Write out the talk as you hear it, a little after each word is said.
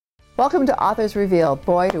Welcome to Authors Reveal.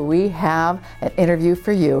 Boy, do we have an interview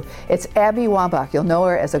for you. It's Abby Wambach. You'll know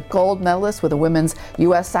her as a gold medalist with the women's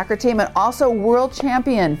U.S. soccer team and also world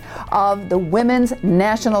champion of the women's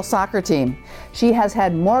national soccer team. She has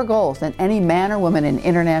had more goals than any man or woman in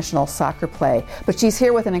international soccer play, but she's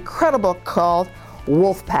here with an incredible book called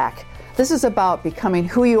Wolfpack. This is about becoming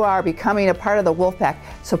who you are, becoming a part of the Wolfpack,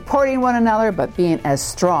 supporting one another, but being as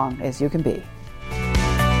strong as you can be.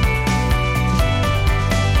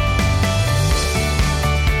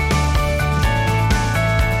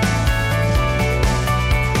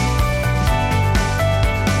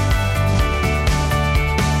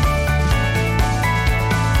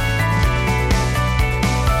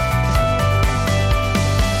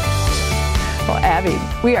 Abby,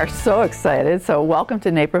 we are so excited. So welcome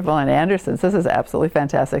to Naperville and Andersons. This is absolutely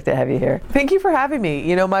fantastic to have you here. Thank you for having me.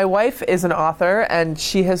 You know, my wife is an author, and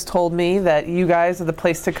she has told me that you guys are the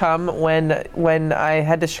place to come when I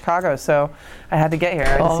head to Chicago. So I had to get here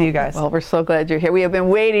and see you guys. Well, we're so glad you're here. We have been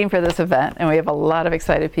waiting for this event, and we have a lot of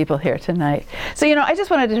excited people here tonight. So, you know, I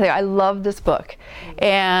just wanted to tell you, I love this book,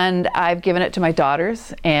 and I've given it to my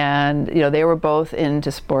daughters, and, you know, they were both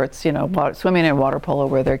into sports. You know, swimming and water polo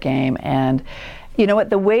were their game, and you know what,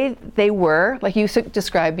 the way they were, like you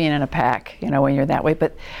described being in a pack, you know, when you're that way,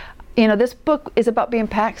 but you know, this book is about being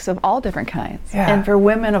packs of all different kinds, and for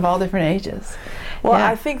women of all different ages. Well,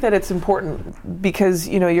 I think that it's important because,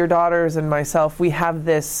 you know, your daughters and myself, we have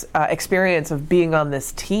this experience of being on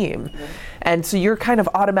this team. And so you're kind of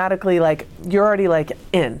automatically like, you're already like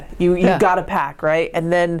in. You got a pack, right?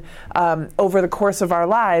 And then over the course of our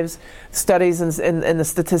lives, studies and the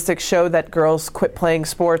statistics show that girls quit playing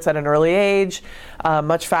sports at an early age,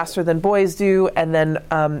 much faster than boys do. And then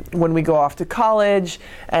when we go off to college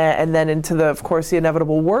and then into of course, the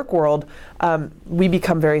inevitable work world, we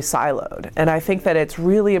become very siloed. And I think that it's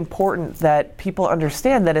really important that people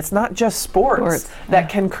understand that it's not just sports that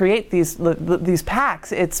can create these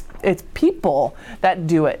packs. It's people that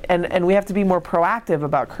do it. And we have to be more proactive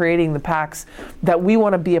about creating the packs that we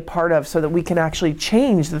want to be a part of so that we can actually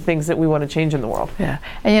change the things that we want to change in the worworld. Yeah.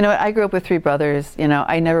 And you know, I grew up with three brothers. You know,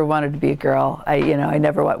 I never wanted to be a girl.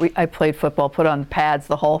 I played football, put on pads,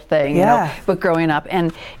 the whole thing, you know, but growing up.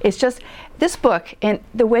 And it's just this book, and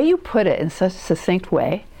the way you put it in such a succinct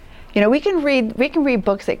way, you know, we can read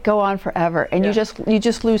books that go on forever, and you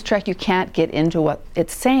just lose track. You can't get into what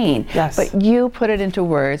it's saying. Yes. But you put it into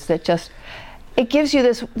words that just, it gives you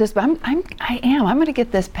this. I'm going to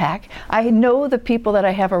get this pack. I know the people that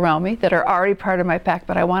I have around me that are already part of my pack,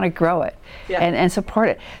 but I want to grow it and support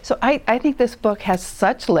it. So I think this book has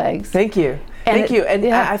such legs. Thank you. Thank you. And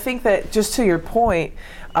I think that, just to your point,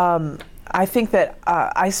 I think that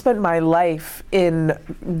I spent my life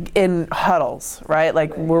in huddles, right?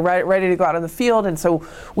 Like we're ready to go out on the field, and so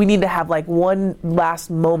we need to have like one blast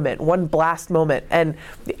moment. And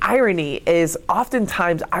the irony is,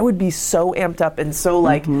 oftentimes I would be so amped up and so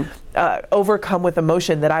like overcome with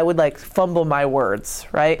emotion that I would like fumble my words,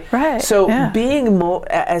 right? Right. So being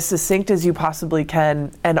as succinct as you possibly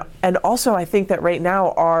can, and also I think that right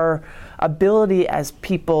now our ability as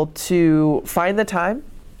people to find the time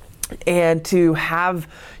and to have,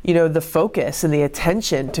 you know, the focus and the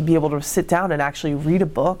attention to be able to sit down and actually read a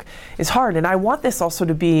book is hard. And I want this also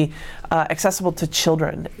to be accessible to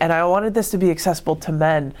children, and I wanted this to be accessible to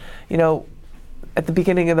men. You know, at the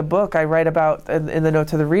beginning of the book, I write about, in the note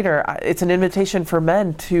to the reader, it's an invitation for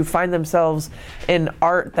men to find themselves in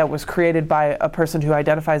art that was created by a person who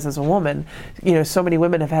identifies as a woman. You know, so many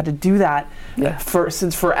women have had to do that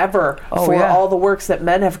since forever all the works that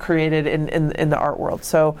men have created in the art world.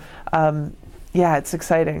 So, it's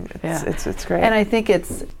exciting. It's great. And I think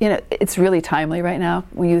it's really timely right now.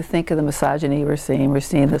 When you think of the misogyny we're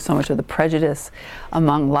seeing so much of the prejudice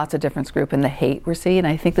among lots of different groups and the hate we're seeing.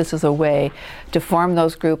 I think this is a way to form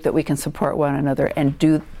those groups that we can support one another and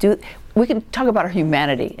we can talk about our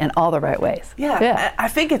humanity in all the right ways. Yeah. I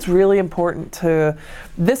think it's really important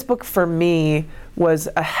this book for me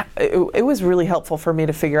it was really helpful for me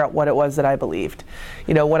to figure out what it was that I believed.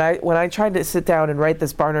 You know, when I tried to sit down and write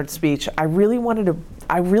this Barnard speech, I really wanted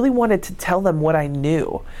to tell them what I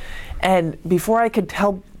knew. And before I could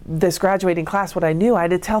tell this graduating class what I knew, I had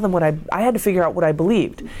to tell them I had to figure out what I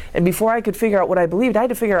believed. And before I could figure out what I believed, I had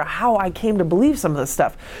to figure out how I came to believe some of this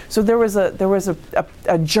stuff. So there was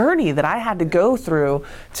a journey that I had to go through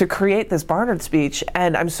to create this Barnard speech,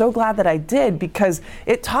 and I'm so glad that I did, because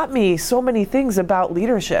it taught me so many things about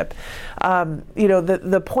leadership. You know,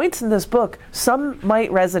 the points in this book, some might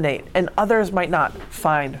resonate and others might not.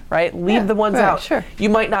 Fine, right? Leave the ones out. Sure. You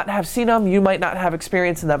might not have seen them, you might not have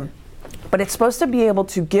experience in them. but it's supposed to be able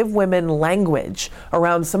to give women language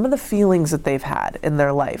around some of the feelings that they've had in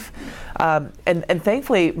their life. And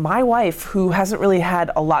thankfully, my wife, who hasn't really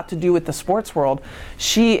had a lot to do with the sports world,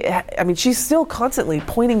 she's still constantly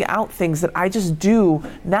pointing out things that I just do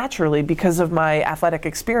naturally because of my athletic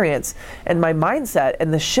experience and my mindset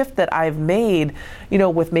and the shift that I've made,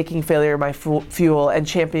 with making failure my fuel and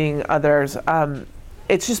championing others.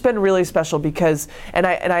 It's just been really special because, and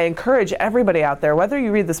I encourage everybody out there, whether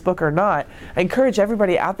you read this book or not, I encourage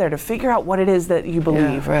everybody out there to figure out what it is that you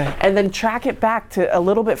believe, and then track it back to a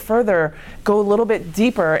little bit further, go a little bit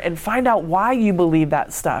deeper, and find out why you believe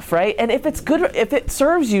that stuff, right? And if it's good, if it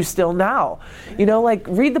serves you still now,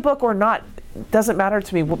 read the book or not, doesn't matter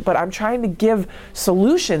to me. But I'm trying to give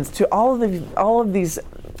solutions to all of these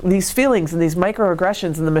feelings and these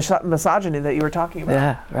microaggressions and the misogyny that you were talking about.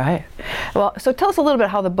 Yeah, right. Well, so tell us a little bit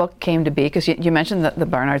how the book came to be, because you mentioned the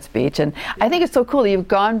Barnard speech, and I think it's so cool that you've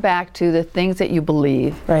gone back to the things that you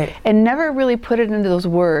believe, right, and never really put it into those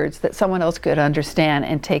words that someone else could understand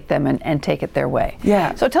and take them and take it their way.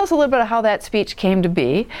 Yeah. So tell us a little bit of how that speech came to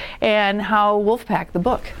be and how Wolfpack, the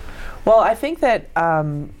book. Well, I think that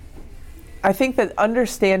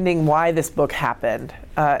understanding why this book happened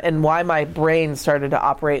and why my brain started to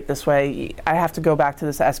operate this way, I have to go back to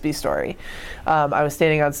this SB story. I was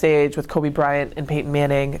standing on stage with Kobe Bryant and Peyton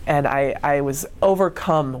Manning, and I was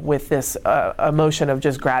overcome with this emotion of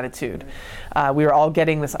just gratitude. We were all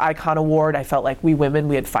getting this icon award. I felt like we women,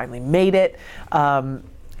 we had finally made it.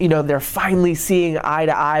 They're finally seeing eye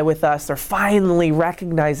to eye with us. They're finally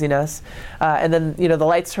recognizing us. And then, the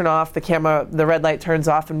lights turn off, the red light turns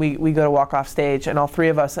off, and we go to walk off stage. And all three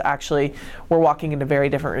of us actually were walking into very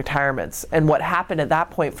different retirements. And what happened at that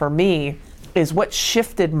point for me is what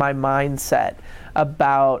shifted my mindset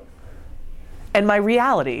about, and my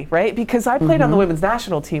reality, right? Because I played on the women's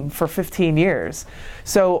national team for 15 years.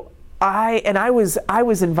 So I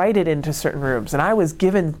was invited into certain rooms, and I was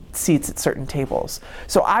given seats at certain tables.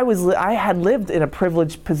 So I had lived in a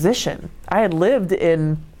privileged position. I had lived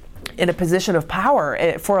in a position of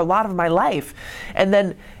power for a lot of my life,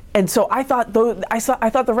 and so I thought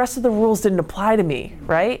the rest of the rules didn't apply to me,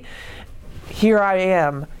 right? Here I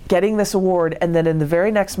am getting this award, and then in the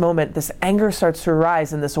very next moment, this anger starts to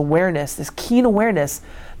arise, and this awareness, this keen awareness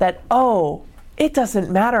that, it doesn't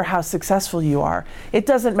matter how successful you are. It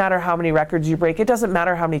doesn't matter how many records you break. It doesn't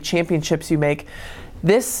matter how many championships you make.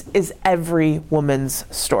 This is every woman's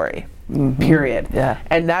story, period. Yeah.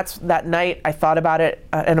 And that night I thought about it,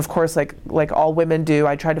 and of course, like all women do,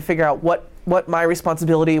 I tried to figure out what my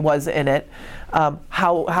responsibility was in it.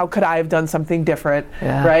 How could I have done something different,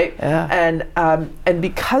 right? Yeah. And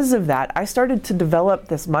because of that, I started to develop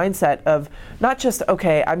this mindset of not just,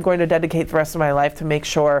 I'm going to dedicate the rest of my life to make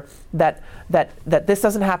sure that this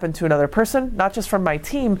doesn't happen to another person, not just from my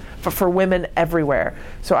team, but for women everywhere.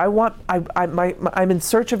 So I'm in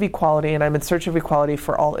search of equality, and I'm in search of equality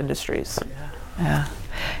for all industries. Yeah.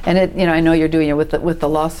 And I know you're doing it with the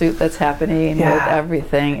lawsuit that's happening, with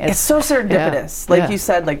everything. It's so serendipitous. You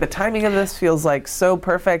said, the timing of this feels so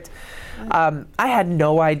perfect. I had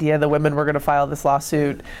no idea the women were going to file this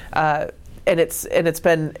lawsuit. And it's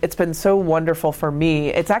been so wonderful for me.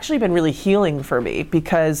 It's actually been really healing for me,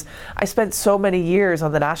 because I spent so many years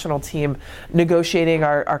on the national team negotiating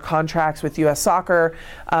our contracts with U.S. Soccer,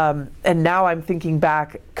 and now I'm thinking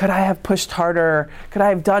back, could I have pushed harder? Could I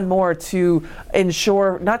have done more to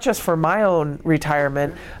ensure, not just for my own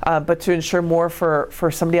retirement, but to ensure more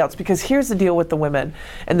for somebody else? Because here's the deal with the women,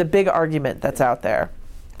 and the big argument that's out there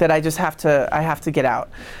that I have to get out.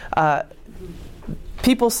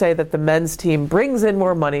 People say that the men's team brings in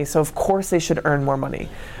more money, so of course they should earn more money.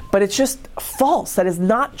 But it's just false. That is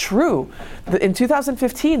not true. In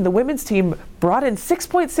 2015, the women's team brought in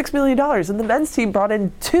 $6.6 million, and the men's team brought in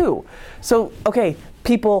 $2 million. So,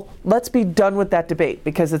 people, let's be done with that debate,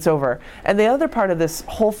 because it's over. And the other part of this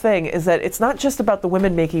whole thing is that it's not just about the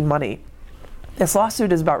women making money. This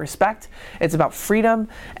lawsuit is about respect, it's about freedom,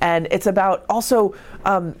 and it's about also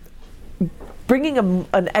bringing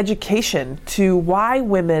an education to why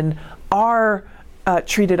women are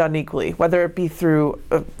treated unequally, whether it be through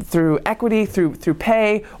equity, through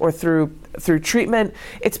pay, or through treatment.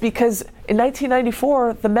 It's because in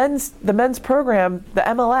 1994, the men's program, the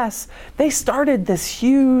MLS, they started this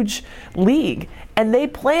huge league, and they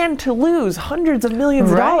planned to lose hundreds of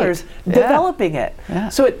millions of dollars developing it. Yeah.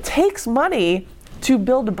 So it takes money to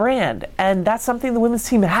build a brand, and that's something the women's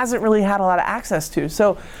team hasn't really had a lot of access to.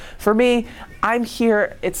 So for me, I'm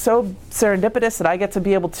here, it's so serendipitous that I get to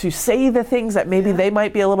be able to say the things that maybe they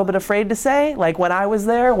might be a little bit afraid to say, like when I was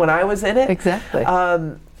there, when I was in it. Exactly.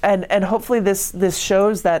 And hopefully this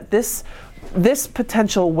shows that this this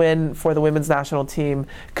potential win for the women's national team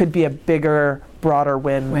could be a bigger, broader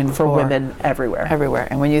win for women everywhere. Everywhere.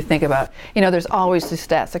 And when you think about, there's always the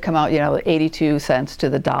stats that come out, 82 cents to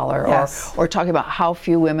the dollar, yes. or talking about how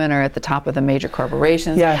few women are at the top of the major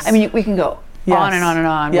corporations. Yes. I mean, we can go on and on and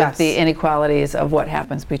on yes. with the inequalities of what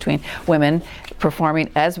happens between women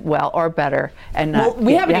performing as well or better and not. Well,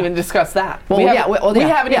 we haven't even discussed that. We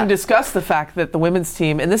haven't even discussed the fact that the women's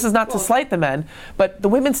team, and this is not to slight the men, but the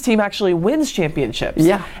women's team actually wins championships.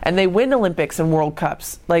 Yeah. And they win Olympics and World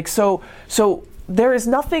Cups. So there is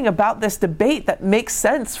nothing about this debate that makes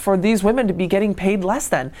sense for these women to be getting paid less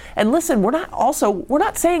than. And listen, we're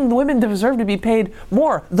not saying the women deserve to be paid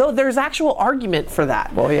more, though there's actual argument for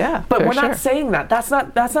that. Well, yeah. But we're not saying that. That's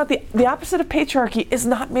not the opposite of patriarchy is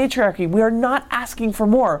not matriarchy. We are not asking for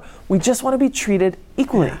more. We just want to be treated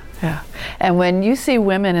equally. Yeah. And when you see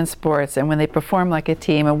women in sports and when they perform like a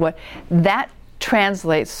team and what that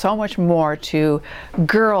translates so much more to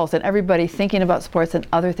girls and everybody thinking about sports and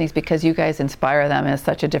other things because you guys inspire them in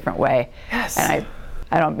such a different way. Yes. And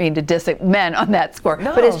I don't mean to diss men on that score,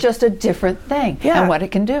 no. but it's just a different thing and what it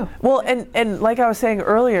can do. Well, and like I was saying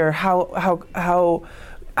earlier, how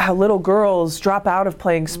little girls drop out of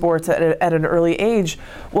playing sports at an early age.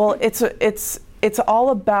 Well, it's all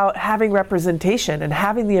about having representation and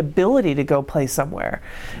having the ability to go play somewhere.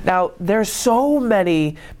 Now, there's so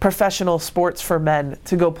many professional sports for men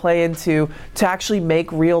to go play into to actually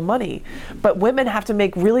make real money. But women have to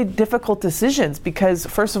make really difficult decisions because,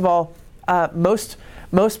 first of all, most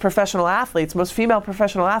professional athletes, most female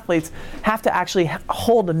professional athletes have to actually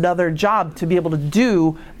hold another job to be able to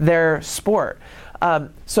do their sport.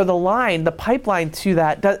 So the pipeline to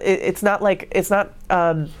that, it's not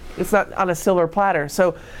on a silver platter.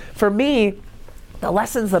 So for me, the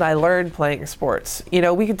lessons that I learned playing sports,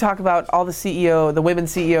 we can talk about all the women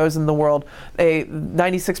CEOs in the world.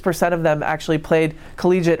 96% of them actually played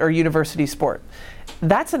collegiate or university sport.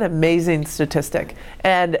 That's an amazing statistic.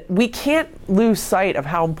 And we can't lose sight of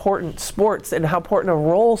how important sports and how important a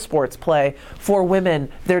role sports play for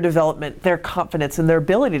women, their development, their confidence, and their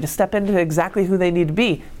ability to step into exactly who they need to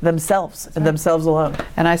be, themselves and themselves alone.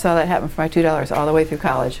 And I saw that happen for my $2 all the way through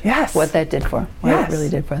college. Yes. What that did for them. What it really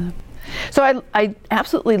did for them. So I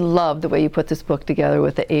absolutely love the way you put this book together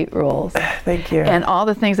with the 8 rules. Thank you. And all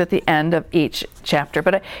the things at the end of each chapter.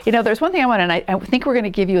 But there's one thing I want, and I think we're going to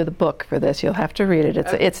give you the book for this. You'll have to read it.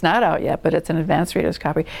 It's not out yet, but it's an advanced reader's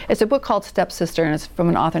copy. It's a book called Stepsister, and it's from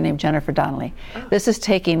an author named Jennifer Donnelly. Oh. This is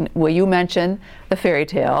taking, you mentioned the fairy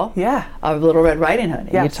tale of Little Red Riding Hood.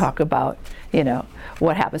 And you talk about,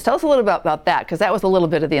 what happens. Tell us a little bit about that, because that was a little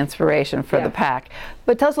bit of the inspiration for the pack.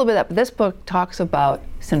 But tell us a little bit about, this book talks about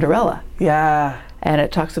Cinderella. Yeah. And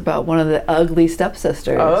it talks about one of the ugly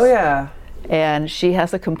stepsisters. Oh, yeah. And she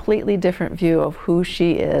has a completely different view of who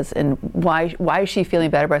she is and why is she feeling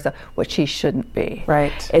bad about herself, what she shouldn't be.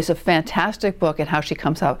 Right. It's a fantastic book, and how she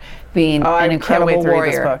comes out being an incredible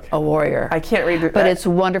warrior. A warrior. I can't read it. But it's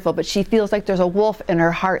wonderful. But she feels like there's a wolf in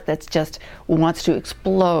her heart that's just wants to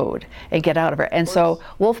explode and get out of her. And so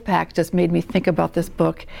Wolfpack just made me think about this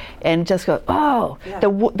book and just go,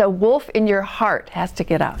 the wolf in your heart has to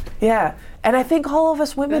get out. Yeah. And I think all of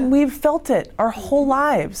us women, we've felt it our whole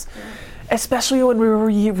lives. Especially when we were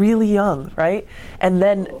really young, right? And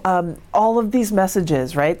then all of these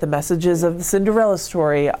messages, right? The messages of the Cinderella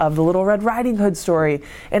story, of the Little Red Riding Hood story.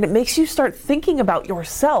 And it makes you start thinking about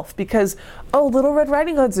yourself because, Little Red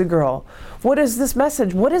Riding Hood's a girl. What is this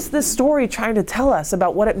message? What is this story trying to tell us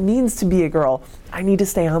about what it means to be a girl? I need to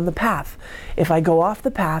stay on the path. If I go off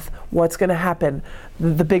the path, what's going to happen?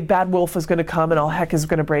 The big bad wolf is going to come and all heck is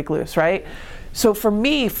going to break loose, right? So for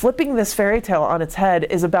me, flipping this fairy tale on its head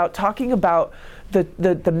is about talking about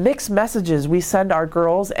the mixed messages we send our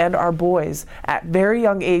girls and our boys at very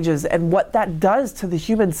young ages and what that does to the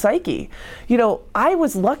human psyche. I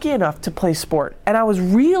was lucky enough to play sport, and I was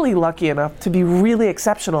really lucky enough to be really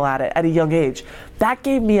exceptional at it at a young age. That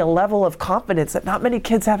gave me a level of confidence that not many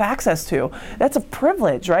kids have access to. That's a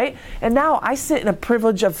privilege, right? And now I sit in a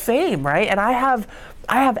privilege of fame, right? And I have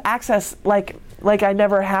access like I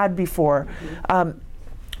never had before.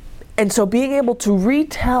 And so being able to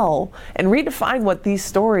retell and redefine what these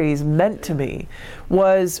stories meant to me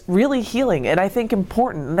was really healing and I think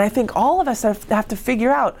important. And I think all of us have to figure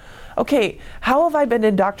out, okay, how have I been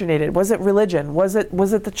indoctrinated? Was it religion? Was it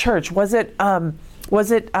the church? Was it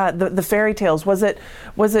the fairy tales? Was it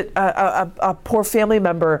a poor family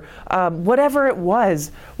member? Whatever it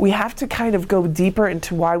was, we have to kind of go deeper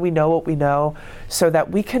into why we know what we know so that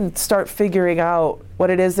we can start figuring out what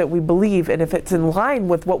it is that we believe, and if it's in line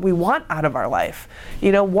with what we want out of our life.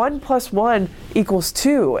 1 + 1 =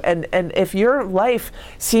 2, and if your life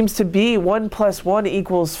seems to be 1 + 1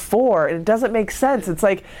 = 4, and it doesn't make sense, it's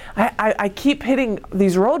like I keep hitting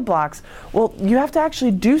these roadblocks. Well, you have to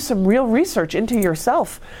actually do some real research into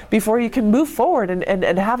yourself before you can move forward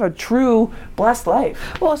and have a true blessed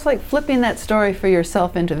life. Well, it's like flipping that story for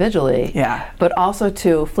yourself individually. Yeah. But also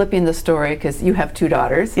to flipping the story, because you have 2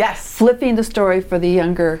 daughters. Yes. Flipping the story for the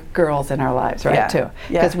younger girls in our lives, right? Yeah. Too.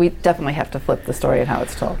 Because we definitely have to flip the story and how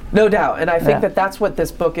it's told. No doubt. And I think that that's what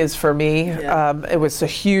this book is for me. Yeah. It was a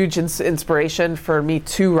huge inspiration for me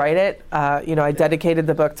to write it. I dedicated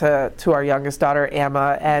the book to our youngest daughter,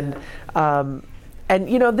 Emma, and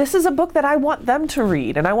this is a book that I want them to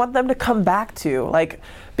read, and I want them to come back to,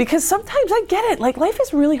 because sometimes I get it, life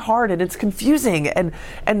is really hard and it's confusing,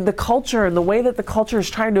 and the culture and the way that the culture is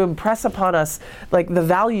trying to impress upon us, the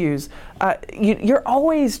values, you're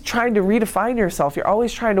always trying to redefine yourself. You're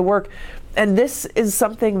always trying to work. And this is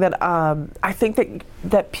something that I think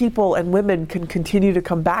that people and women can continue to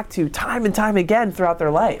come back to time and time again throughout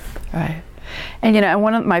their life. Right. And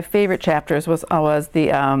one of my favorite chapters was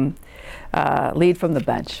the lead from the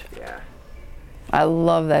bench. Yeah. I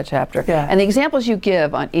love that chapter. Yeah. And the examples you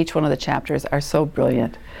give on each one of the chapters are so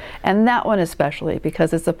brilliant. And that one especially,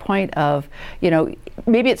 because it's a point of,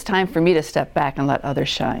 maybe it's time for me to step back and let others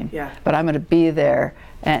shine. Yeah. But I'm going to be there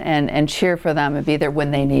and cheer for them and be there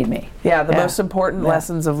when they need me. Yeah, the most important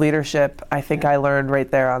lessons of leadership, I think I learned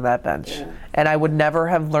right there on that bench. Yeah. And I would never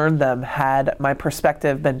have learned them had my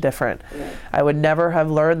perspective been different. Yeah. I would never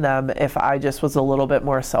have learned them if I just was a little bit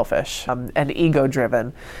more selfish and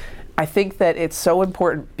ego-driven. I think that it's so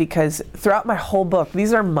important because throughout my whole book,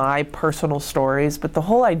 these are my personal stories, but the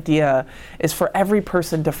whole idea is for every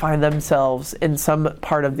person to find themselves in some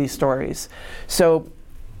part of these stories. So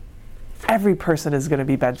every person is going to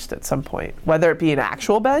be benched at some point, whether it be an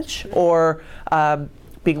actual bench or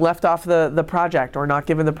being left off the project or not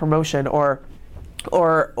given the promotion or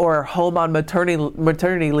home on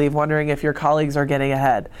maternity leave wondering if your colleagues are getting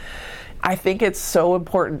ahead. I think it's so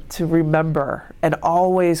important to remember and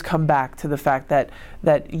always come back to the fact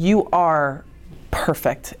that you are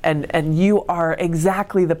perfect and you are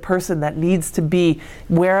exactly the person that needs to be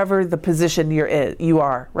wherever the position you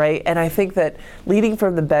are, right? And I think that leading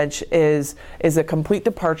from the bench is a complete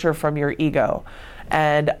departure from your ego.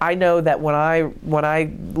 And I know that when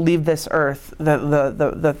I leave this earth,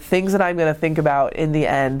 the things that I'm going to think about in the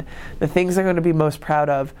end, the things I'm going to be most proud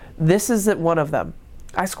of, this isn't one of them.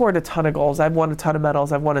 I scored a ton of goals. I've won a ton of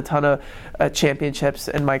medals. I've won a ton of championships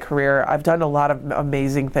in my career. I've done a lot of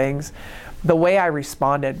amazing things. The way I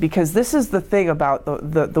responded, because this is the thing about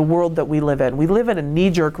the world that we live in. We live in a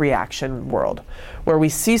knee-jerk reaction world where we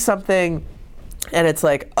see something and it's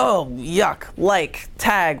like, oh, yuck,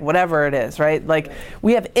 tag, whatever it is, right?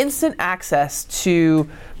 We have instant access to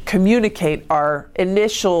communicate our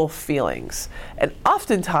initial feelings. And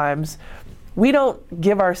oftentimes, we don't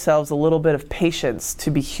give ourselves a little bit of patience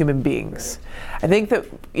to be human beings. I think that,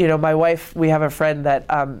 my wife, we have a friend that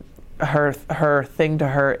her thing to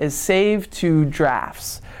her is save to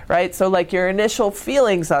drafts, right? So your initial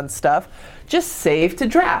feelings on stuff, just save to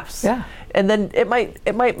drafts. Yeah. And then it might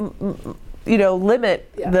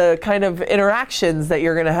limit the kind of interactions that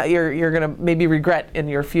you're gonna maybe regret in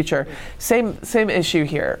your future. Same issue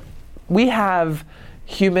here. We have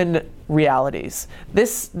human realities.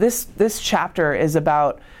 This chapter is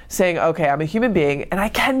about saying, okay, I'm a human being and I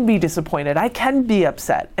can be disappointed, I can be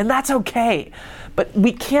upset, and that's okay. But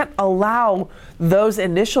we can't allow those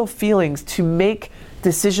initial feelings to make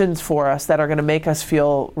decisions for us that are going to make us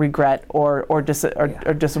feel regret or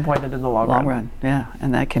disappointed in the long run. Yeah,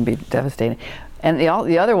 and that can be devastating. And the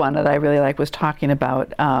other one that I really like was talking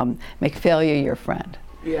about make failure your friend.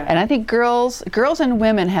 Yeah. And I think girls and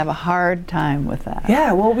women have a hard time with that.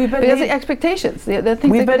 Yeah, well, we've been because the expectations, the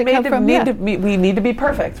things we've that been come from. We need to be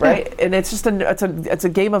perfect, right? Yeah. And it's just it's a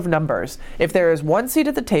game of numbers. If there is 1 seat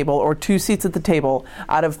at the table or 2 seats at the table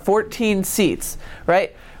out of 14 seats,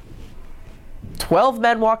 right? 12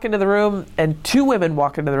 men walk into the room and 2 women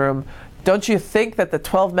walk into the room. Don't you think that the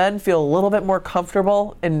 12 men feel a little bit more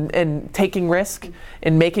comfortable in taking risk,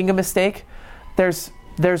 in making a mistake?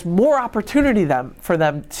 There's more opportunity for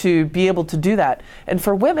them to be able to do that. And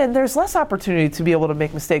for women, there's less opportunity to be able to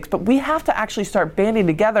make mistakes. But we have to actually start banding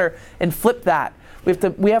together and flip that.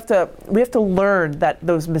 We have to learn that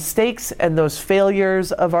those mistakes and those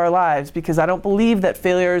failures of our lives, because I don't believe that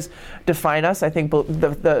failures define us. I think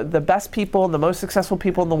the best people and the most successful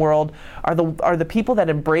people in the world are the people that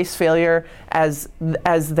embrace failure as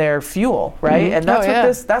their fuel, right? Mm-hmm.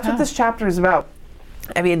 And that's what this chapter is about.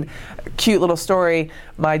 I mean, cute little story.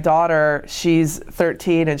 My daughter, she's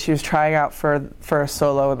 13, and she was trying out for a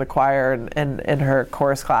solo in the choir and in her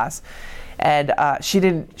chorus class, and she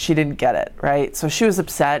didn't get it, right? So she was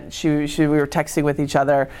upset. We were texting with each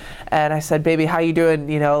other, and I said, "Baby, how you doing?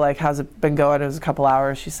 You know, like, how's it been going?" It was a couple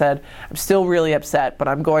hours. She said, "I'm still really upset, but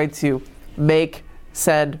I'm going to make,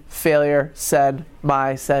 send, failure, send,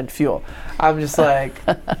 send, fuel." I'm just like,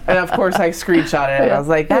 and of course I screenshotted it. And I was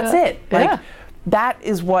like, "That's it." Like. That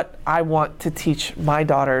is what I want to teach my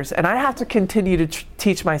daughters, and I have to continue to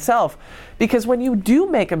teach myself, because when you do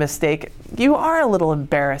make a mistake, you are a little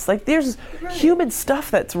embarrassed. Like, there's human stuff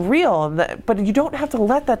that's real, but you don't have to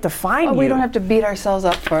let that define you. We don't have to beat ourselves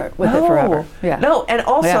up with it forever. Yeah. No, and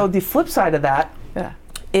also the flip side of that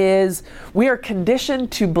is we are conditioned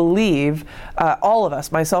to believe, all of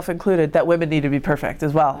us, myself included, that women need to be perfect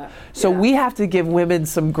as well. So we have to give women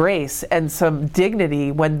some grace and some dignity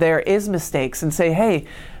when there is mistakes, and say, hey,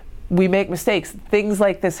 we make mistakes. Things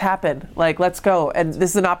like this happen. Like, let's go. And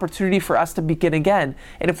this is an opportunity for us to begin again.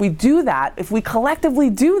 And if we do that, if we collectively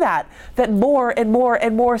do that, then more and more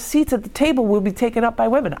and more seats at the table will be taken up by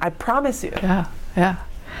women. I promise you. Yeah, yeah.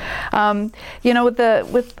 You know,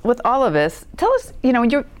 with all of this, tell us, you know,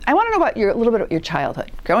 I want to know about a little bit of your childhood,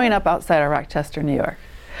 growing up outside of Rochester, New York.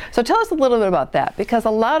 So tell us a little bit about that, because a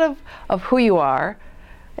lot of who you are,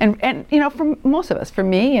 and you know, for most of us, for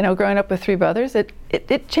me, you know, growing up with three brothers,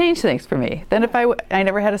 it changed things for me. Then if I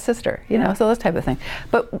never had a sister, you know, so this type of thing.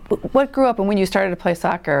 But what grew up, and when you started to play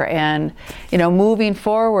soccer, and, you know, moving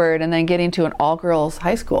forward, and then getting to an all-girls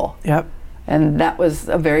high school. Yep. And that was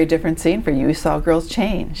a very different scene for you. You saw girls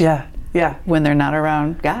change. Yeah. When they're not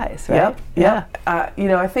around guys, right? Yep. You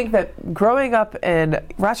know, I think that growing up in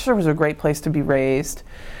Rochester was a great place to be raised.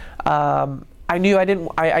 I knew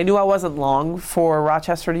I wasn't long for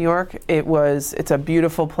Rochester, New York. It's a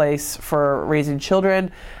beautiful place for raising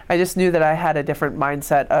children. I just knew that I had a different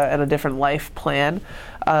mindset and a different life plan.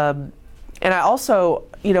 And I also,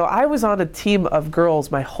 you know, I was on a team of girls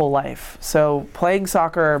my whole life. So playing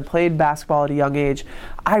soccer and playing basketball at a young age,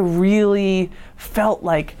 I really felt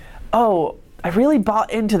like, I really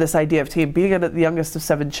bought into this idea of team. Being the youngest of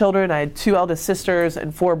 7 children, I had 2 eldest sisters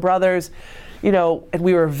and 4 brothers, you know, and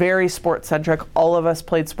we were very sports-centric. All of us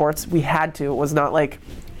played sports. We had to. It was not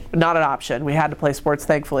an option. We had to play sports,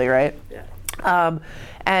 thankfully, right? Yeah.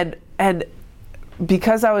 And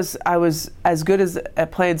because I was as good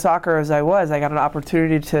at playing soccer as I got an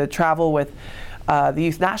opportunity to travel with the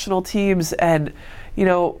youth national teams. And, you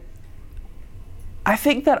know, I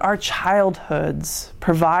think that our childhoods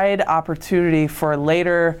provide opportunity for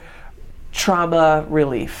later trauma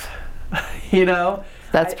relief, you know?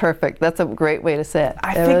 That's perfect. That's a great way to say it.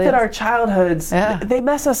 I think that our childhoods, they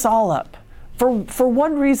mess us all up for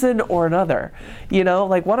one reason or another. You know,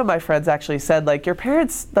 like one of my friends actually said, like, your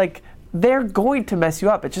parents, like, they're going to mess you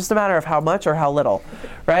up. It's just a matter of how much or how little,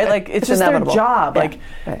 right? Like, it's just inevitable. Their job. Yeah. Like,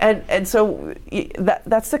 and so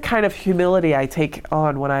that's the kind of humility I take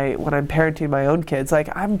on when I'm parenting my own kids.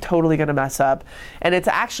 Like, I'm totally going to mess up, and it's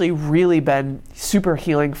actually really been super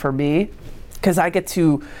healing for me, because I get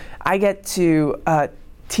to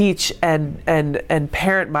teach and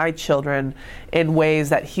parent my children in ways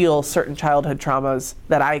that heal certain childhood traumas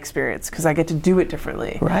that I experienced, because I get to do it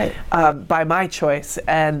differently, right? By my choice,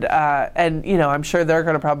 and you know, I'm sure they're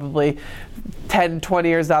going to probably 10, 20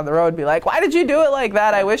 years down the road be like, why did you do it like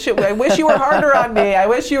that? I wish you were harder on me. I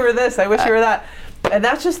wish you were this. I wish you were that. And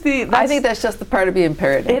I think that's just the part of being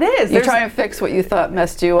parenting. It is. You try and fix what you thought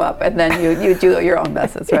messed you up, and then you do your own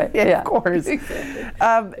messes, right? Yeah, of course.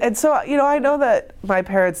 And so, you know, I know that my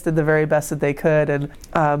parents did the very best that they could, and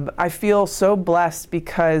I feel so blessed,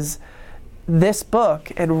 because this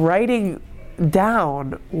book and writing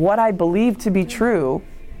down what I believe to be true,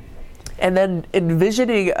 and then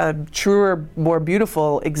envisioning a truer, more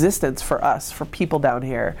beautiful existence for us, for people down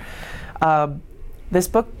here. This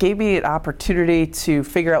book gave me an opportunity to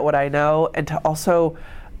figure out what I know, and to also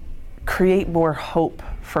create more hope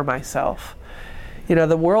for myself. You know,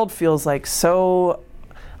 the world feels like so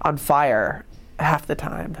on fire half the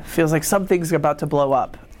time. It feels like something's about to blow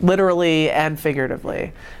up, literally and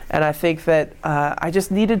figuratively. And I think that I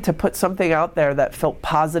just needed to put something out there that felt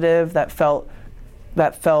positive, that felt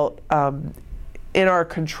in our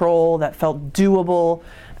control, that felt doable.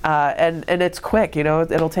 And it's quick, you know,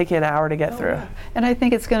 it'll take you an hour to get through. Yeah. And I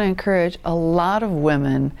think it's going to encourage a lot of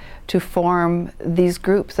women to form these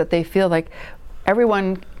groups that they feel like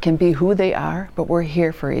everyone can be who they are, but we're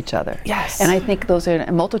here for each other. Yes. And I think those are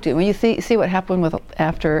a multitude. When you see what happened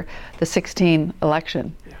after the 2016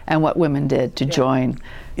 election, and what women did to join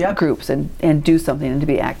groups and do something and to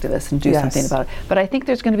be activists and do something about it. But I think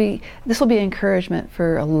this will be encouragement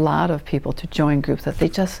for a lot of people to join groups that they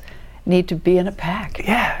just need to be in a pack.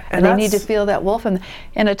 Yeah. And they need to feel that wolf. And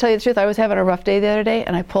to tell you the truth, I was having a rough day the other day,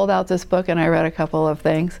 and I pulled out this book and I read a couple of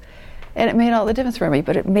things. And it made all the difference for me,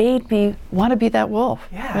 but it made me want to be that wolf.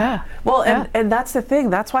 Yeah. Well, and that's the thing.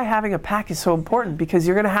 That's why having a pack is so important, because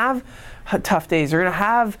you're going to have tough days. You're going to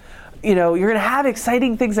have, you're going to have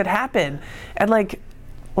exciting things that happen. And like,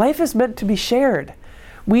 life is meant to be shared.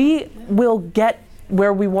 We will get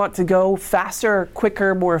where we want to go faster,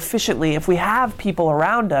 quicker, more efficiently if we have people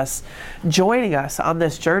around us joining us on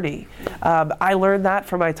this journey. I learned that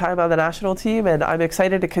from my time on the national team, and I'm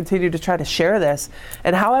excited to continue to try to share this.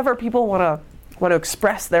 And however people want to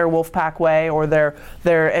express their Wolfpack way, or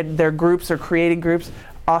their groups or creating groups,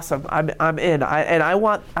 awesome. I'm in. I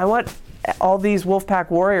want all these Wolfpack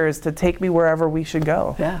warriors to take me wherever we should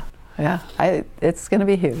go. It's going to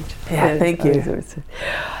be huge. Thank you.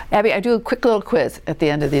 Abby, I do a quick little quiz at the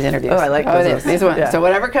end of these interviews. Oh, I like these ones. So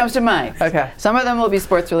whatever comes to mind. Okay. Some of them will be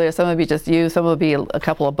sports related, some will be just you, some will be a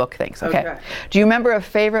couple of book things. Okay. Do you remember a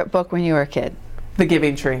favorite book when you were a kid? The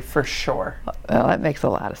Giving Tree, for sure. Well, that makes a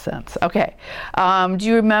lot of sense. Okay. Do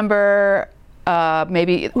you remember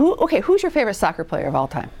who's your favorite soccer player of all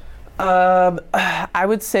time? I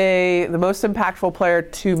would say the most impactful player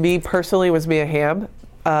to me personally was Mia Hamm.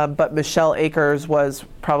 But Michelle Akers was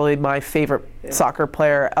probably my favorite soccer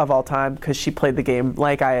player of all time, because she played the game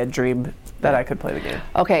like I had dreamed that I could play the game.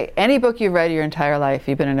 Okay, any book you've read your entire life,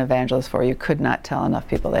 you've been an evangelist for, you could not tell enough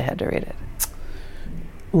people they had to read it.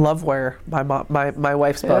 Loveware, my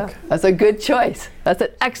wife's book. That's a good choice. That's an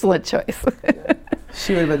excellent choice.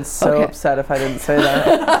 She would have been so upset if I didn't say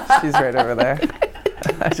that. She's right over there.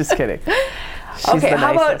 I'm just kidding. She's the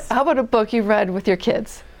nicest. How about a book you read with your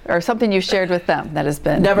kids? Or something you shared with them that has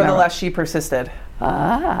been Nevertheless, She Persisted.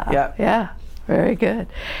 Yeah, very good.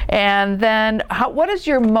 And then, what is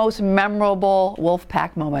your most memorable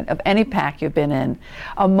Wolfpack moment of any pack you've been in?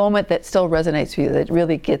 A moment that still resonates with you, that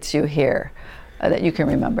really gets you here, that you can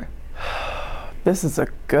remember? This is a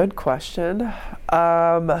good question.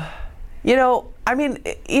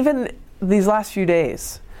 Even these last few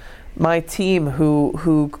days, my team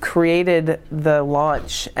who created the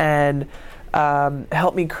launch and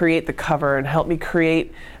helped me create the cover and helped me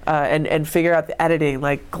create and figure out the editing,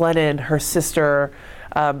 like Glennon, her sister.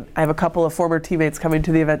 I have a couple of former teammates coming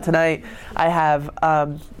to the event tonight. I have,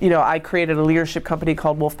 I created a leadership company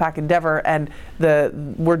called Wolfpack Endeavor, and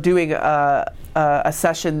we're doing a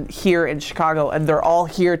session here in Chicago, and they're all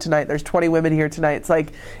here tonight. There's 20 women here tonight. It's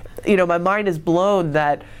like, my mind is blown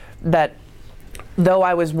that though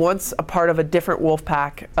I was once a part of a different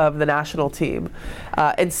Wolfpack of the national team,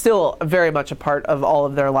 and still very much a part of all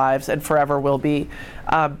of their lives and forever will be,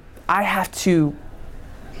 I have to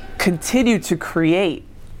continue to create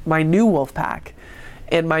my new Wolfpack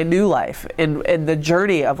in my new life, in the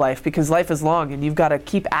journey of life, because life is long and you've got to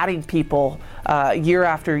keep adding people year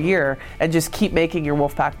after year and just keep making your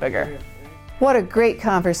Wolfpack bigger. What a great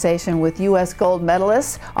conversation with U.S. gold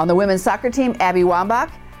medalist on the women's soccer team, Abby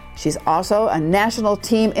Wambach. She's also a national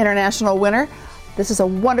team international winner. This is a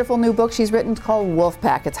wonderful new book she's written called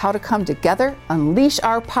Wolfpack. It's how to come together, unleash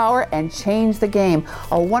our power, and change the game.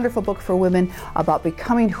 A wonderful book for women about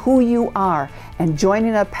becoming who you are and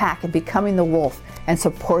joining a pack and becoming the wolf and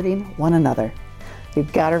supporting one another.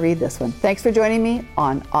 You've got to read this one. Thanks for joining me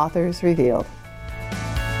on Authors Revealed.